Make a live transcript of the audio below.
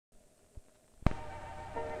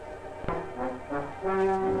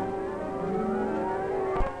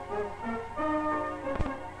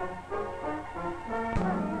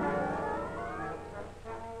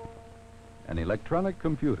Electronic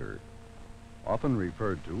computer, often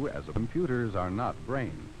referred to as computers, are not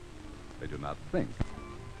brains. They do not think.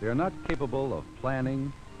 They are not capable of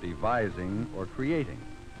planning, devising, or creating.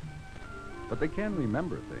 But they can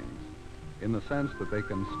remember things in the sense that they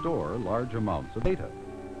can store large amounts of data.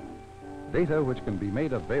 Data which can be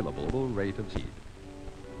made available at a rate of speed.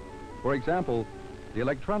 For example, the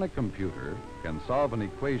electronic computer can solve an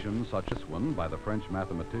equation such as one by the French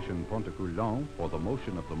mathematician Pontécoulant for the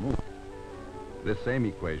motion of the moon. This same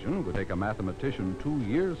equation would take a mathematician 2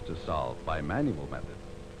 years to solve by manual method.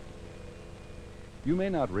 You may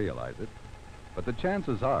not realize it, but the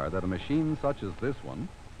chances are that a machine such as this one,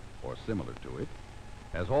 or similar to it,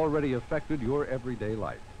 has already affected your everyday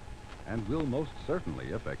life and will most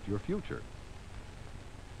certainly affect your future.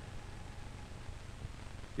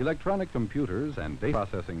 Electronic computers and data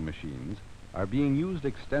processing machines are being used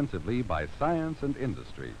extensively by science and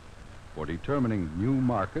industry for determining new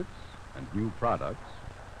markets and new products,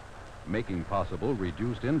 making possible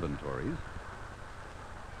reduced inventories.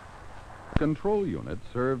 The control unit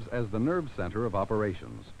serves as the nerve center of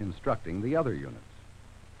operations, instructing the other units.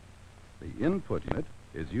 The input unit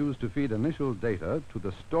is used to feed initial data to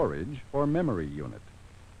the storage or memory unit.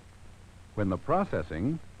 When the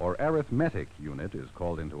processing or arithmetic unit is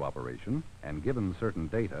called into operation and given certain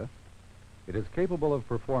data, it is capable of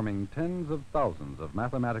performing tens of thousands of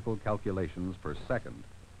mathematical calculations per second.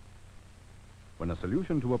 When a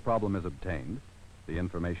solution to a problem is obtained, the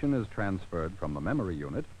information is transferred from the memory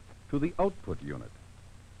unit to the output unit.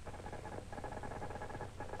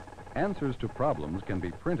 Answers to problems can be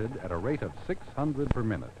printed at a rate of 600 per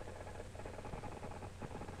minute.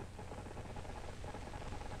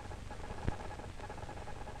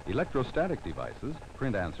 Electrostatic devices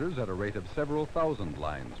print answers at a rate of several thousand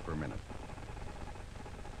lines per minute.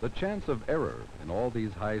 The chance of error in all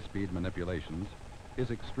these high-speed manipulations is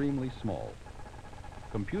extremely small.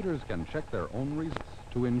 Computers can check their own results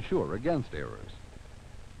to ensure against errors.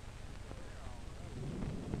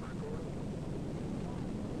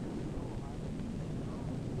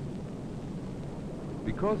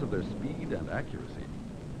 Because of their speed and accuracy,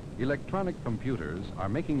 electronic computers are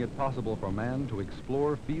making it possible for man to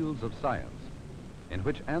explore fields of science in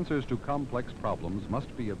which answers to complex problems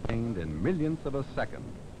must be obtained in millionths of a second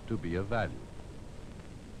to be of value.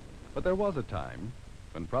 But there was a time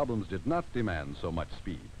when problems did not demand so much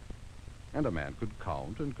speed, and a man could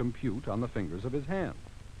count and compute on the fingers of his hand.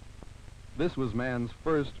 This was man's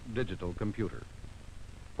first digital computer,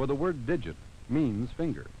 for the word digit means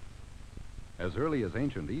finger. As early as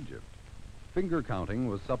ancient Egypt, finger counting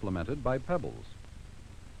was supplemented by pebbles.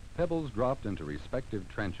 Pebbles dropped into respective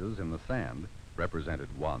trenches in the sand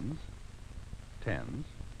represented ones, tens,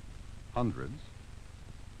 hundreds,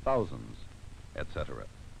 thousands, etc.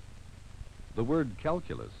 The word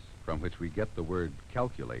calculus, from which we get the word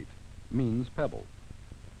calculate, means pebble.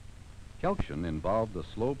 Calculation involved the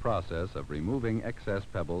slow process of removing excess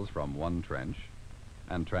pebbles from one trench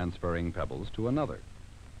and transferring pebbles to another.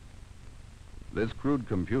 This crude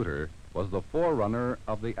computer was the forerunner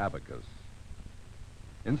of the abacus.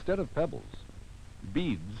 Instead of pebbles,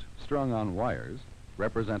 beads strung on wires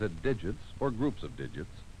represented digits or groups of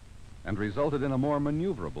digits and resulted in a more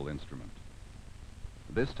maneuverable instrument.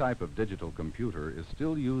 This type of digital computer is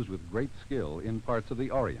still used with great skill in parts of the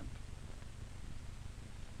Orient.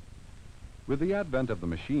 With the advent of the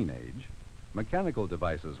machine age, mechanical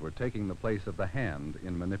devices were taking the place of the hand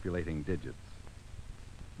in manipulating digits.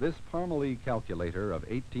 This Parmelee calculator of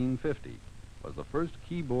 1850 was the first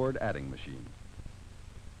keyboard adding machine.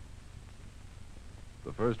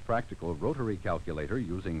 The first practical rotary calculator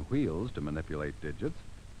using wheels to manipulate digits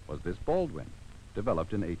was this Baldwin,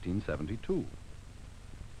 developed in 1872.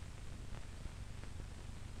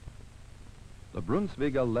 The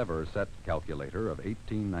Brunswiga lever set calculator of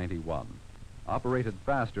 1891 operated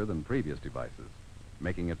faster than previous devices,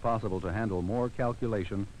 making it possible to handle more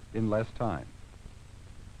calculation in less time.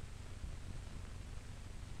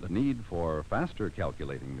 The need for faster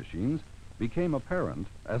calculating machines became apparent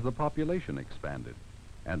as the population expanded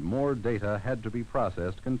and more data had to be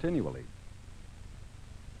processed continually.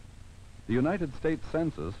 The United States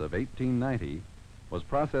Census of 1890 was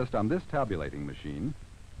processed on this tabulating machine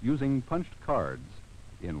using punched cards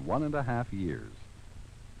in 1.5 years.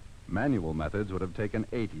 Manual methods would have taken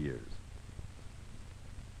 8 years.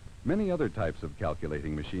 Many other types of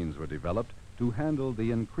calculating machines were developed to handle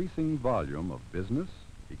the increasing volume of business,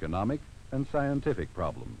 economic, and scientific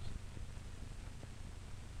problems.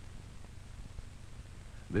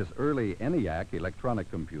 This early ENIAC electronic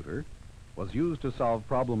computer was used to solve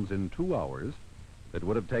problems in 2 hours that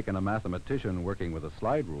would have taken a mathematician working with a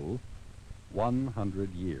slide rule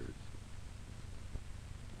 100 years.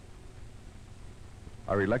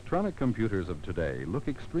 Our electronic computers of today look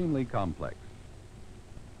extremely complex.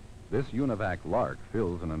 This UNIVAC Lark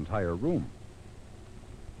fills an entire room.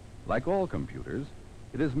 Like all computers,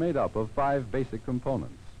 it is made up of 5 basic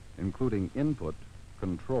components, including input,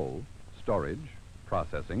 control, storage,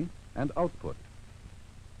 processing, and output.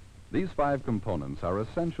 These 5 components are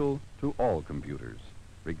essential to all computers,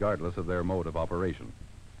 regardless of their mode of operation.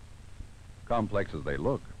 Complex as they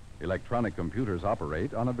look, electronic computers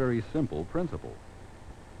operate on a very simple principle.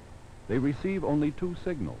 They receive only 2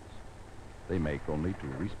 signals. They make only 2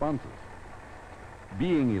 responses.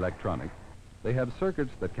 Being electronic, they have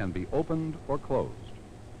circuits that can be opened or closed,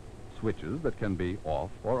 switches that can be off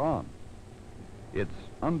or on. Its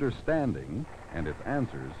understanding and its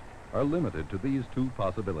answers are limited to these 2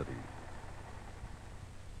 possibilities.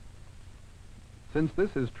 Since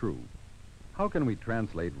this is true, how can we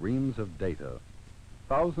translate reams of data,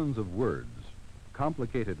 thousands of words,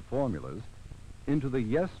 complicated formulas, into the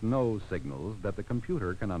yes-no signals that the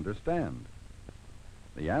computer can understand?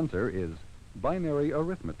 The answer is binary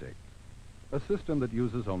arithmetic, a system that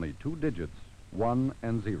uses only 2 digits, 1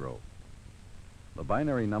 and 0. The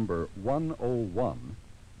binary number 101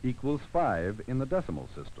 equals 5 in the decimal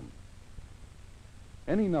system.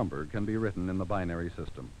 Any number can be written in the binary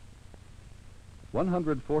system.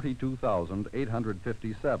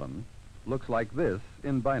 142,857 looks like this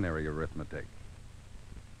in binary arithmetic.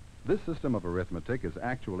 This system of arithmetic is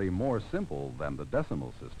actually more simple than the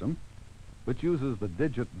decimal system, which uses the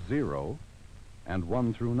digit 0 and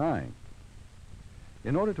 1 through 9.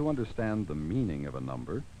 In order to understand the meaning of a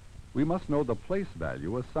number, we must know the place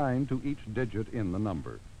value assigned to each digit in the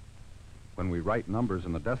number. When we write numbers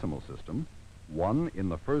in the decimal system, 1 in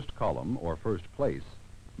the first column or first place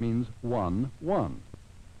means 1, 1.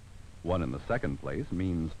 1 in the second place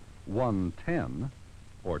means 110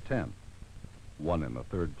 or 10. 1 in the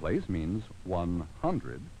third place means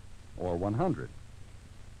 100 or 100.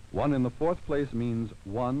 1 in the fourth place means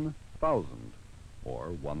 1,000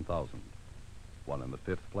 or 1,000. 1 in the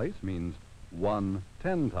fifth place means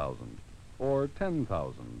 1/10,000 or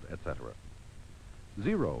 10,000, etc.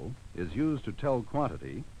 0 is used to tell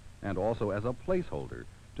quantity and also as a placeholder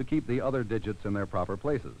to keep the other digits in their proper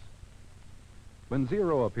places. When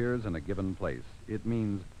 0 appears in a given place, it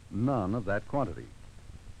means none of that quantity.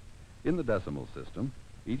 In the decimal system,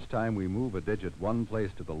 each time we move a digit 1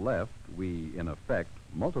 place to the left, we, in effect,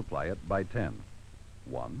 multiply it by 10.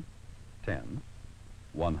 1, 10,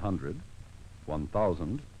 100,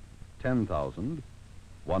 1,000, 10,000,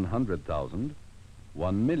 100,000,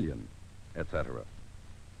 1,000,000, etc.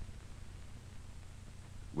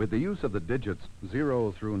 With the use of the digits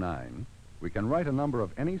 0 through 9, we can write a number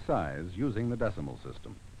of any size using the decimal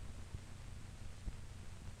system.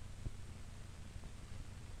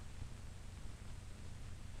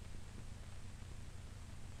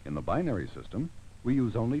 In the binary system, we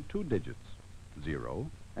use only 2 digits, 0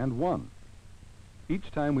 and 1.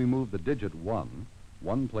 Each time we move the digit 1,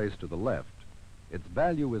 1 place to the left, its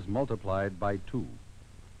value is multiplied by 2.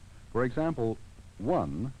 For example,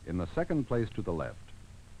 1 in the second place to the left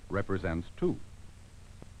represents 2.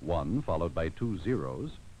 1 followed by 2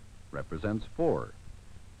 zeros represents 4.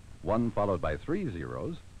 1 followed by 3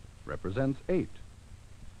 zeros represents 8.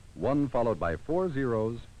 1 followed by 4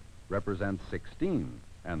 zeros represents 16,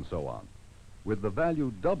 and so on, with the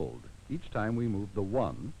value doubled each time we move the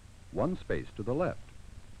 1 space to the left.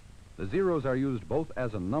 The zeros are used both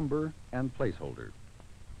as a number and placeholder.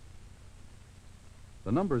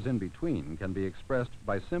 The numbers in between can be expressed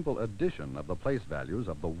by simple addition of the place values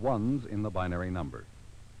of the 1s in the binary number.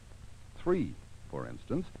 3, for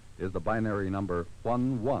instance, is the binary number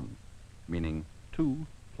 11, meaning 2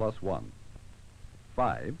 plus 1.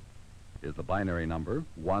 5 is the binary number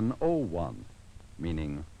 101,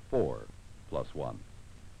 meaning 4 plus 1.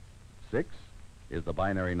 6 is the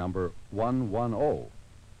binary number 110,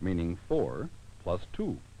 meaning 4 plus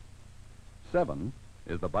 2. 7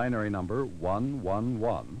 is the binary number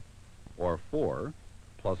 111, or 4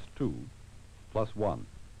 plus 2 plus 1.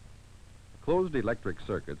 Closed electric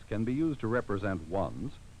circuits can be used to represent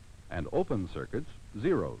 1s, and open circuits,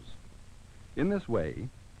 0s. In this way,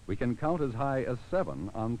 we can count as high as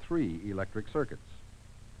 7 on 3 electric circuits.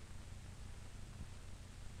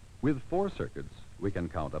 With 4 circuits, we can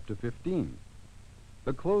count up to 15.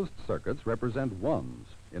 The closed circuits represent 1s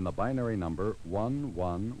in the binary number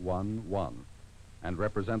 1111 and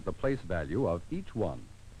represent the place value of each 1,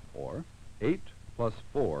 or 8 plus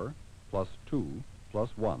 4 plus 2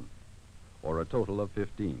 plus 1, or a total of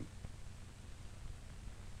 15.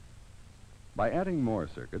 By adding more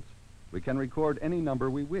circuits, we can record any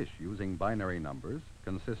number we wish using binary numbers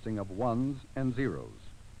consisting of 1s and 0s.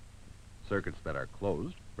 Circuits that are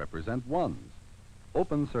closed represent ones.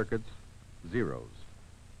 Open circuits, zeros.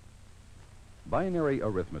 Binary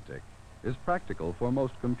arithmetic is practical for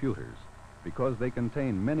most computers because they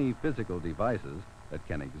contain many physical devices that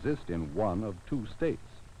can exist in one of two states.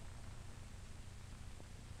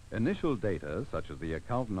 Initial data, such as the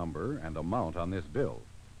account number and amount on this bill,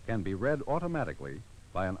 can be read automatically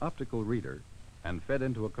by an optical reader and fed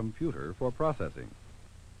into a computer for processing.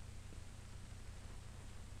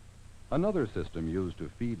 Another system used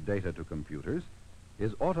to feed data to computers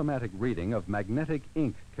is automatic reading of magnetic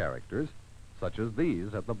ink characters, such as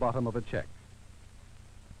these at the bottom of a check.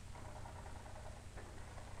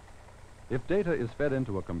 If data is fed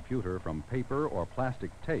into a computer from paper or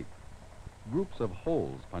plastic tape, groups of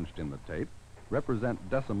holes punched in the tape represent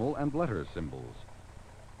decimal and letter symbols.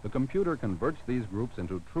 The computer converts these groups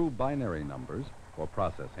into true binary numbers for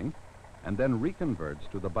processing and then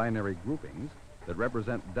reconverts to the binary groupings that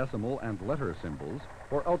represent decimal and letter symbols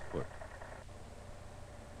for output.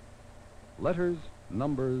 Letters,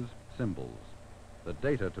 numbers, symbols, the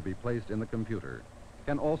data to be placed in the computer,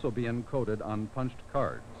 can also be encoded on punched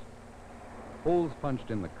cards. Holes punched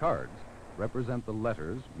in the cards represent the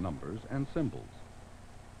letters, numbers, and symbols.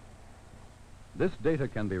 This data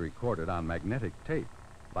can be recorded on magnetic tape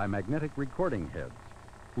by magnetic recording heads,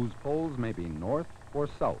 whose poles may be north or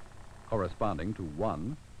south, corresponding to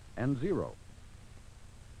 1 and 0.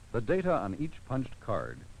 The data on each punched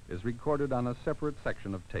card is recorded on a separate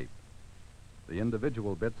section of tape. The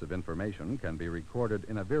individual bits of information can be recorded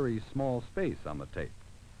in a very small space on the tape.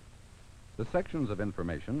 The sections of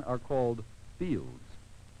information are called fields.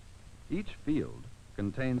 Each field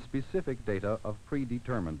contains specific data of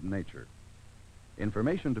predetermined nature.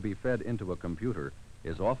 Information to be fed into a computer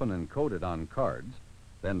is often encoded on cards,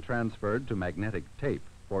 then transferred to magnetic tape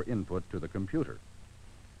for input to the computer.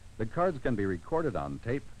 The cards can be recorded on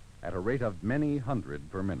tape at a rate of many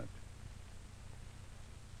hundred per minute.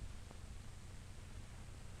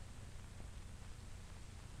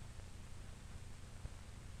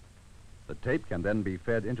 The tape can then be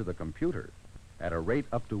fed into the computer at a rate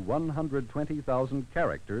up to 120,000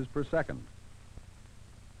 characters per second.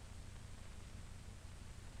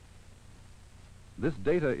 This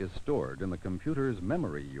data is stored in the computer's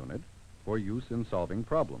memory unit for use in solving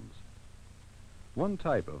problems. One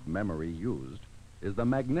type of memory used is the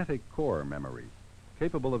magnetic core memory,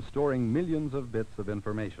 capable of storing millions of bits of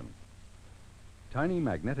information. Tiny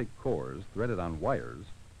magnetic cores threaded on wires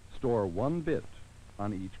store 1 bit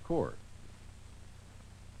on each core.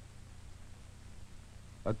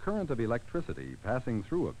 A current of electricity passing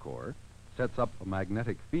through a core sets up a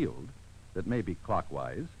magnetic field that may be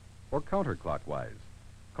clockwise or counterclockwise,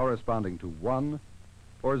 corresponding to 1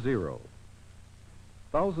 or 0.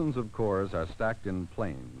 Thousands of cores are stacked in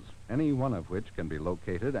planes, any one of which can be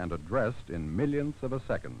located and addressed in millionths of a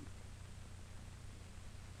second.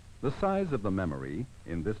 The size of the memory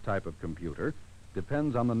in this type of computer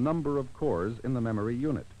depends on the number of cores in the memory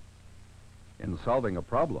unit. In solving a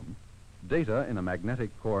problem, data in a magnetic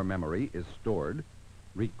core memory is stored,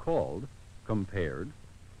 recalled, compared,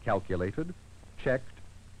 calculated, checked,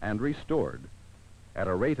 and restored at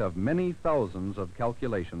a rate of many thousands of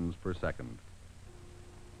calculations per second.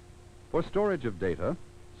 For storage of data,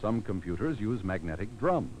 some computers use magnetic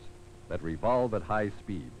drums that revolve at high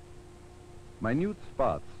speed. Minute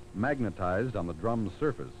spots magnetized on the drum's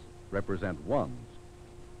surface represent ones.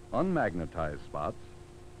 Unmagnetized spots,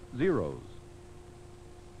 zeros.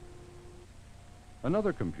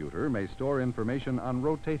 Another computer may store information on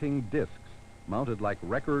rotating disks mounted like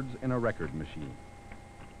records in a record machine.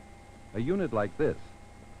 A unit like this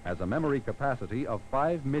has a memory capacity of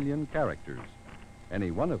 5 million characters,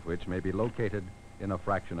 any one of which may be located in a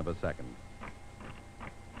fraction of a second.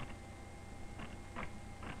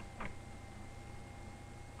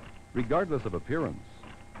 Regardless of appearance,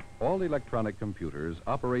 all electronic computers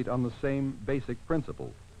operate on the same basic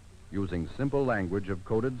principle, using simple language of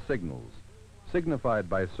coded signals, signified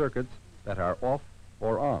by circuits that are off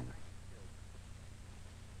or on.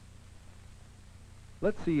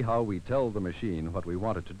 Let's see how we tell the machine what we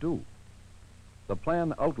want it to do. The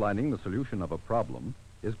plan outlining the solution of a problem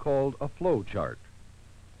is called a flow chart.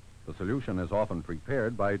 The solution is often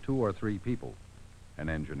prepared by 2 or 3 people: an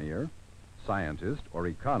engineer, scientist, or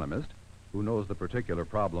economist who knows the particular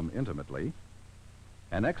problem intimately,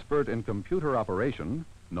 an expert in computer operation,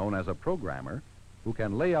 known as a programmer, who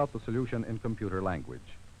can lay out the solution in computer language.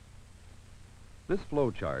 This flow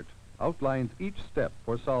chart outlines each step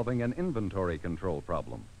for solving an inventory control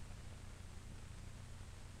problem.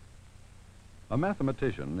 A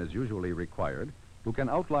mathematician is usually required who can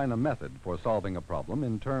outline a method for solving a problem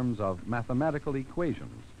in terms of mathematical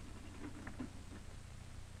equations.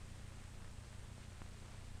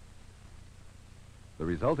 The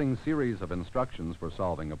resulting series of instructions for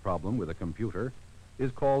solving a problem with a computer is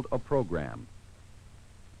called a program.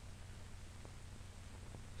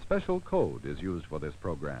 Special code is used for this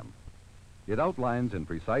program. It outlines in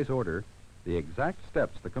precise order the exact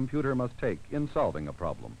steps the computer must take in solving a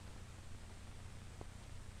problem.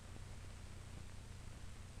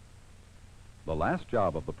 The last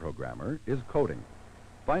job of the programmer is coding,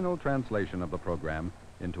 final translation of the program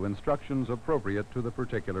into instructions appropriate to the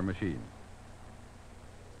particular machine.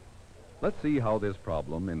 Let's see how this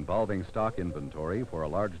problem involving stock inventory for a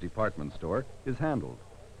large department store is handled.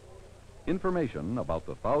 Information about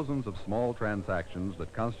the thousands of small transactions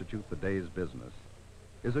that constitute the day's business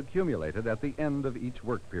is accumulated at the end of each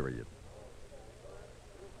work period.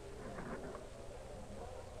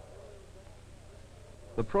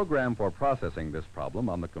 The program for processing this problem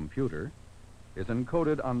on the computer is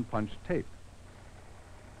encoded on punched tape.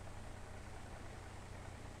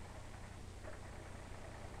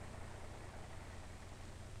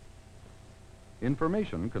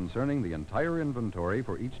 Information concerning the entire inventory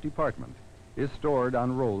for each department is stored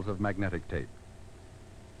on rolls of magnetic tape.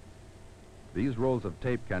 These rolls of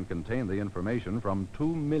tape can contain the information from 2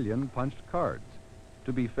 million punched cards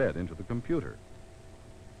to be fed into the computer.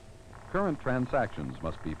 Current transactions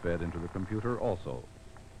must be fed into the computer also.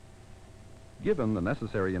 Given the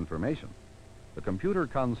necessary information, the computer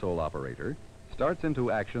console operator starts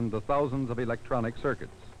into action the thousands of electronic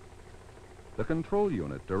circuits. The control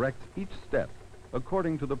unit directs each step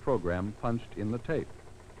according to the program punched in the tape.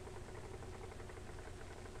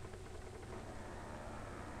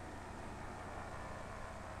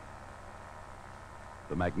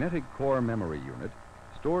 The magnetic core memory unit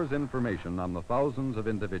stores information on the thousands of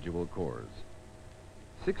individual cores.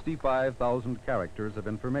 65,000 characters of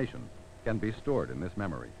information can be stored in this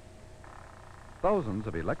memory. Thousands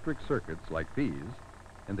of electric circuits like these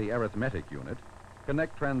in the arithmetic unit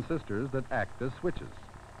connect transistors that act as switches.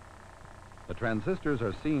 The transistors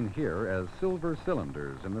are seen here as silver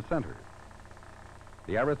cylinders in the center.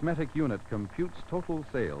 The arithmetic unit computes total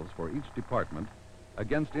sales for each department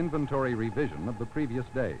against inventory revision of the previous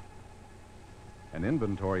day. An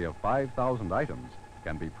inventory of 5,000 items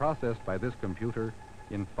can be processed by this computer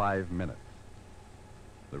in 5 minutes.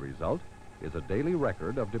 The result is a daily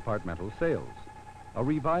record of departmental sales, a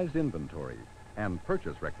revised inventory, and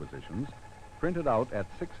purchase requisitions printed out at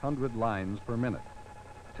 600 lines per minute,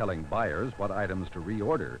 telling buyers what items to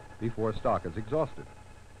reorder before stock is exhausted.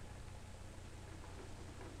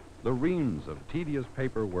 The reams of tedious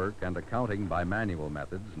paperwork and accounting by manual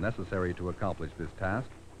methods necessary to accomplish this task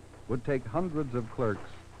would take hundreds of clerks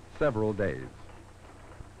several days.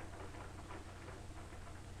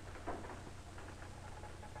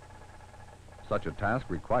 Such a task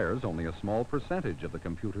requires only a small percentage of the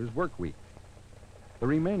computer's work week. The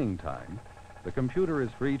remaining time, the computer is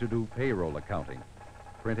free to do payroll accounting,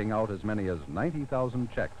 printing out as many as 90,000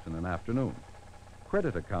 checks in an afternoon,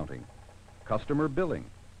 credit accounting, customer billing,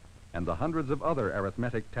 and the hundreds of other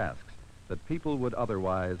arithmetic tasks that people would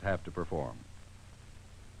otherwise have to perform.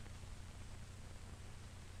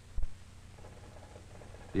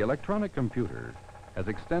 The electronic computer has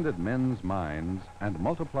extended men's minds and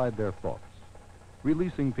multiplied their thoughts,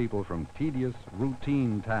 releasing people from tedious,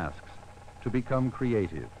 routine tasks to become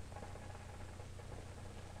creative.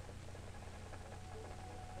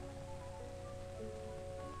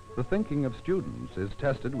 The thinking of students is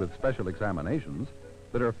tested with special examinations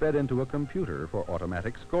that are fed into a computer for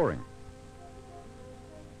automatic scoring.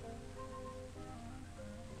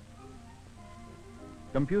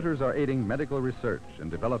 Computers are aiding medical research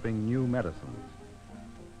and developing new medicines.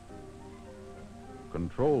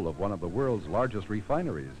 Control of one of the world's largest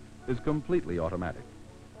refineries is completely automatic,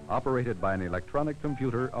 operated by an electronic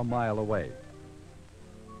computer a mile away.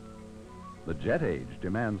 The jet age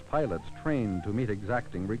demands pilots trained to meet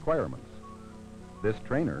exacting requirements. This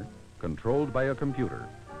trainer, controlled by a computer,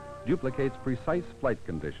 duplicates precise flight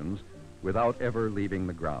conditions without ever leaving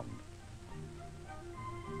the ground.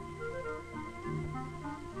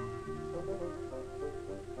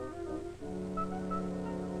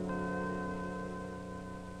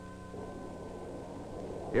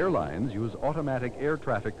 Airlines use automatic air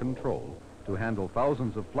traffic control to handle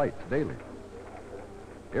thousands of flights daily.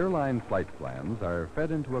 Airline flight plans are fed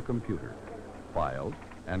into a computer, filed,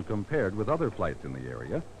 and compared with other flights in the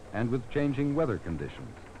area and with changing weather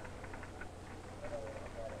conditions.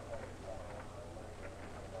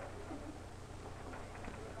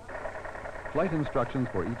 Flight instructions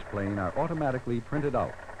for each plane are automatically printed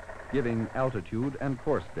out, giving altitude and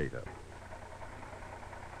course data.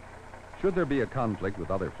 Should there be a conflict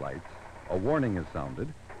with other flights, a warning is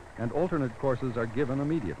sounded, and alternate courses are given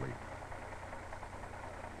immediately.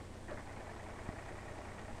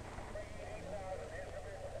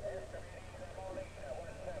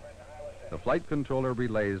 flight controller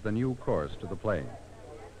relays the new course to the plane.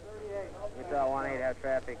 Utah 18, have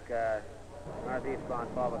traffic northeast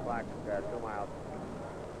bound 12 o'clock, 2 miles.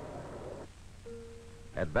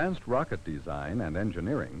 Advanced rocket design and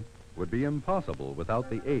engineering would be impossible without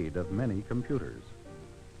the aid of many computers.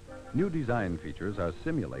 New design features are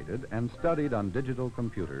simulated and studied on digital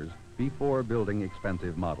computers before building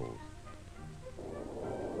expensive models.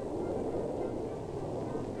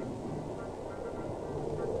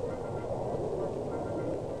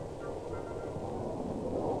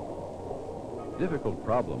 Difficult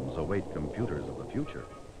problems await computers of the future.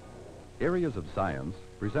 Areas of science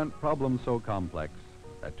present problems so complex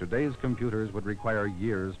that today's computers would require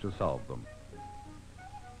years to solve them.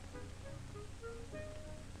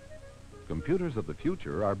 Computers of the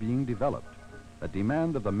future are being developed that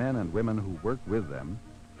demand of the men and women who work with them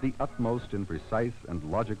the utmost in precise and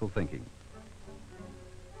logical thinking.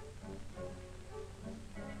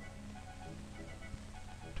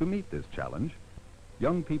 To meet this challenge,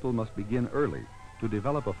 young people must begin early to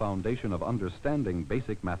develop a foundation of understanding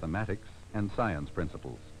basic mathematics and science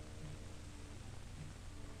principles.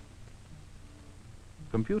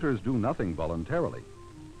 Computers do nothing voluntarily.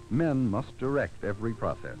 Men must direct every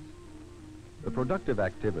process. The productive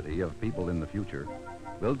activity of people in the future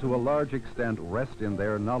will to a large extent rest in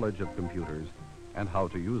their knowledge of computers and how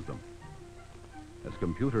to use them. As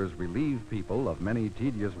computers relieve people of many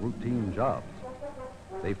tedious routine jobs,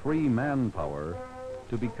 they free manpower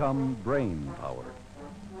to become brain power.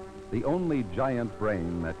 The only giant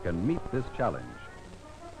brain that can meet this challenge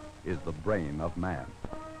is the brain of man.